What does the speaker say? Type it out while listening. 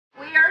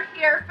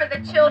here for the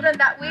children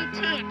that we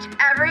teach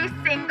every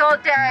single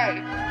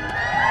day.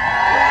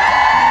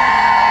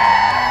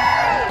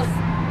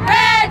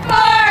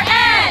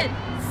 REDforED!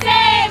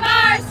 Save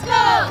our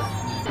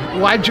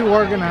schools! Why'd you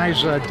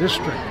organize a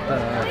district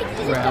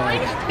rally?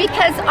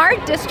 Because our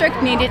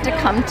district needed to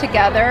come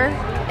together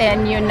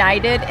and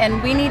united,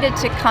 and we needed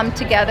to come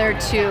together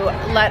to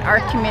let our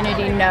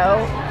community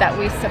know that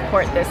we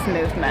support this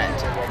movement,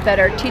 that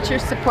our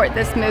teachers support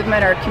this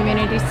movement, our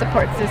community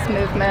supports this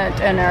movement,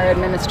 and our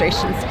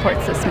administration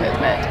supports this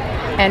movement.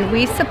 And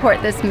we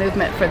support this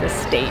movement for the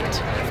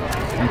state.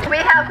 We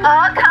have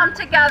all come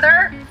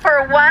together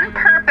for one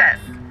purpose: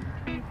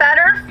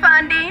 better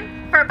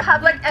funding for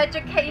public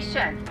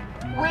education.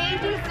 We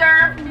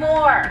deserve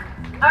more.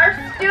 Our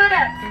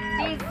students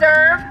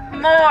deserve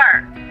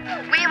more.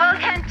 We will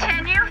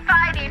continue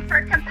fighting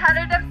for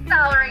competitive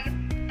salaries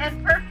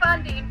and for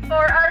funding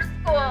for our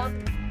schools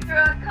through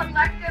a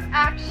collective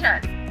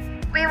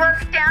action. We will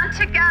stand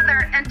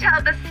together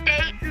until the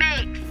state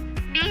makes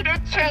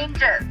needed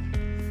changes.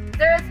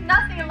 There is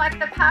nothing like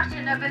the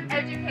passion of an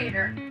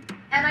educator,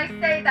 and I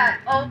say that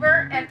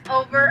over and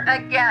over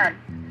again.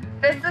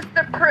 This is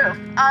the proof,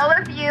 all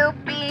of you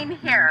being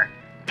here.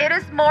 It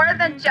is more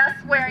than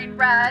just wearing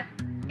red.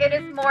 It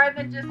is more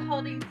than just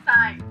holding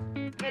signs.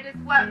 It is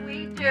what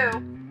we do,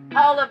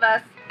 all of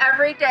us,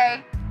 every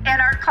day in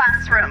our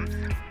classrooms.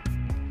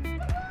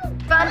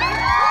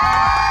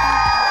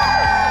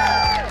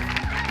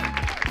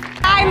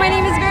 Hi, my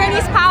name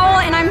is Powell,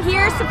 and I'm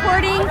here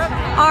supporting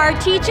our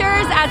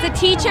teachers. As a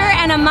teacher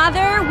and a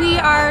mother, we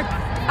are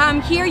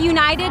here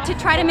united to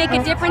try to make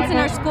a difference in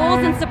our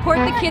schools and support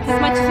the kids as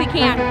much as we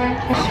can.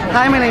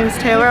 Hi, my name is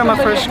Taylor. I'm a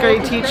first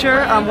grade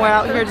teacher. We're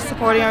out here just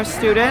supporting our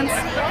students.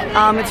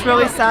 It's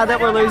really sad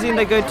that we're losing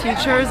the good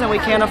teachers and we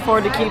can't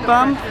afford to keep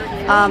them.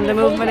 The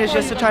movement is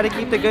just to try to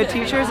keep the good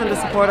teachers and to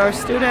support our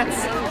students.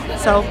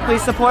 So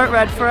please support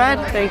REDforED.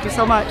 Thank you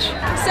so much.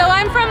 So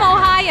I'm from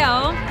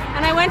Ohio,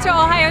 and I went to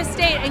Ohio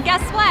State, and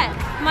guess what?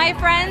 My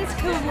friends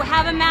who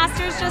have a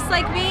master's just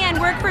like me and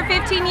work for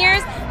 15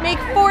 years make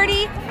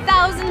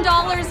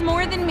 $40,000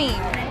 more than me.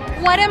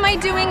 What am I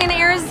doing in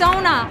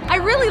Arizona? I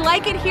really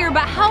like it here,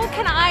 but how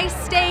can I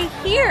stay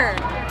here?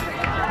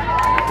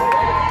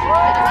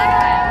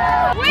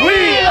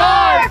 We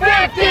are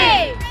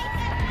 50!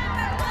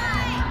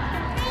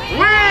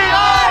 We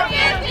are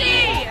 50!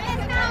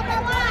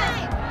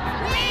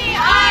 We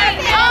are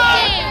 50!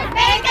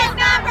 Make us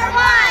number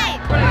one!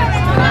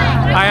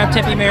 Hi, I'm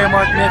Tempe Mayor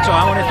Mark Mitchell.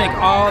 I want to thank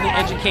all the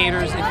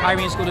educators in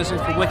Kyrene School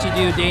District for what you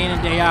do day in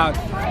and day out.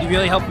 You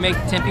really help make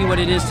Tempe what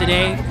it is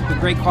today with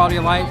great quality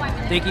of life.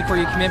 Thank you for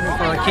your commitment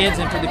for our kids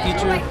and for the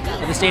future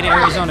of the state of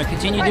Arizona.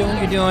 Continue doing what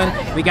you're doing.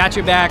 We got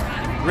your back.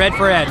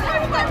 REDforED.